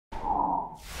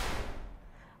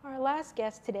last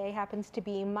guest today happens to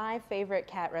be my favorite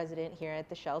cat resident here at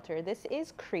the shelter. This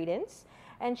is Credence,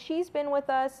 and she's been with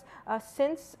us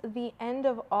since the end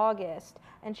of August,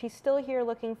 and she's still here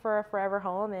looking for a forever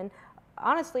home, and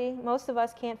honestly, most of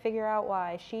us can't figure out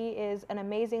why. She is an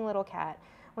amazing little cat.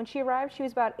 When she arrived, she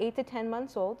was about 8 to 10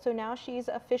 months old, so now she's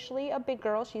officially a big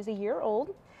girl. She's a year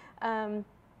old.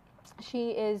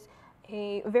 She is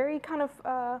a very kind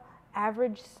of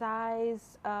average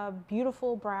size,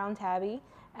 beautiful brown tabby,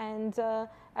 and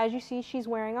as you see, she's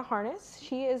wearing a harness.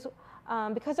 She is,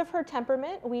 because of her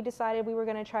temperament, we decided we were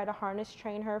going to try to harness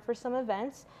train her for some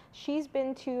events. She's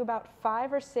been to about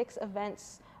 5 or 6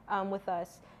 events with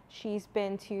us. She's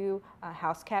been to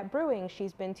House Cat Brewing.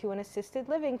 She's been to an assisted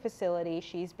living facility.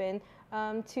 She's been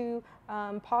to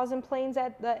Paws and Planes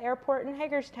at the airport in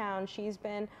Hagerstown. She's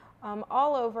been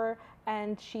all over,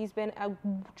 and she's been a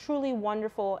truly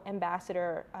wonderful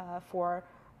ambassador for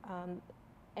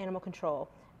animal control.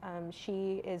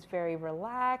 She is very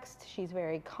relaxed. She's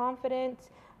very confident.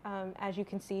 As you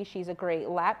can see, she's a great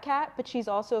lap cat, but she's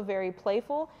also very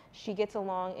playful. She gets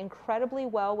along incredibly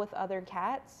well with other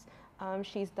cats.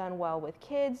 She's done well with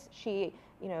kids. She,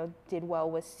 did well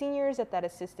with seniors at that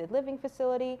assisted living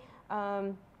facility.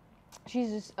 She's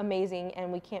just amazing,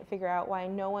 and we can't figure out why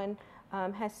no one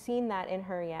has seen that in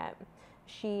her yet.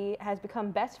 She has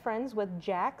become best friends with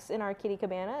Jax in our kitty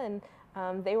cabana,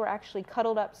 and they were actually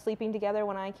cuddled up sleeping together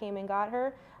when I came and got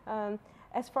her.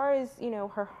 As far as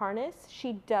her harness,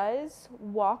 she does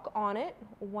walk on it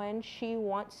when she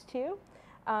wants to.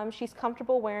 She's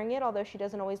comfortable wearing it, although she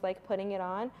doesn't always like putting it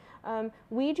on.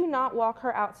 We do not walk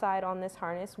her outside on this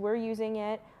harness. We're using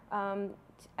it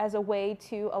as a way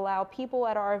to allow people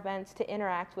at our events to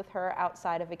interact with her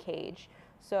outside of a cage.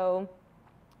 So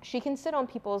she can sit on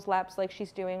people's laps like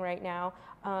she's doing right now,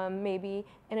 maybe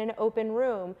in an open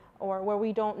room, or where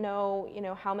we don't know,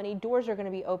 how many doors are going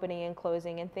to be opening and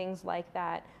closing and things like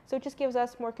that. So it just gives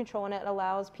us more control, and it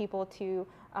allows people to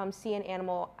see an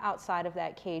animal outside of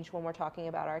that cage when we're talking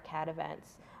about our cat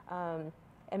events,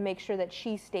 and make sure that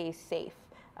she stays safe.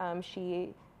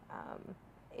 She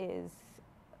is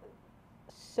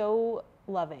so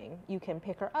loving. You can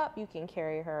pick her up, you can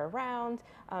carry her around.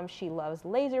 She loves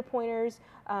laser pointers.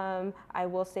 I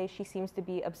will say she seems to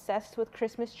be obsessed with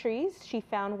Christmas trees. She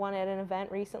found one at an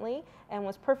event recently and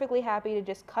was perfectly happy to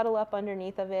just cuddle up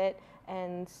underneath of it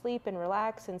and sleep and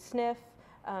relax and sniff.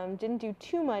 Didn't do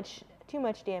too much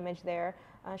damage there.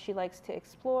 She likes to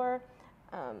explore.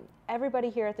 Everybody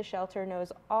here at the shelter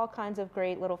knows all kinds of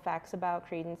great little facts about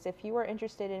Credence. If you are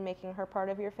interested in making her part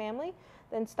of your family,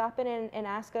 then stop in and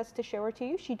ask us to show her to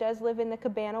you. She does live in the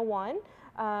Cabana 1.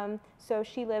 So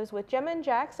she lives with Gemma and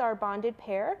Jax, our bonded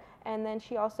pair, and then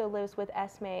she also lives with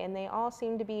Esme, and they all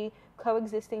seem to be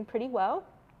coexisting pretty well.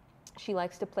 She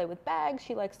likes to play with bags.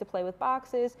 She likes to play with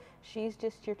boxes. She's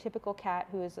just your typical cat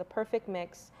who is a perfect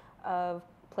mix of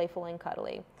playful and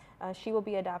cuddly. She will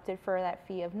be adopted for that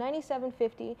fee of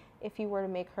 $97.50 if you were to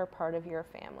make her part of your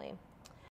family.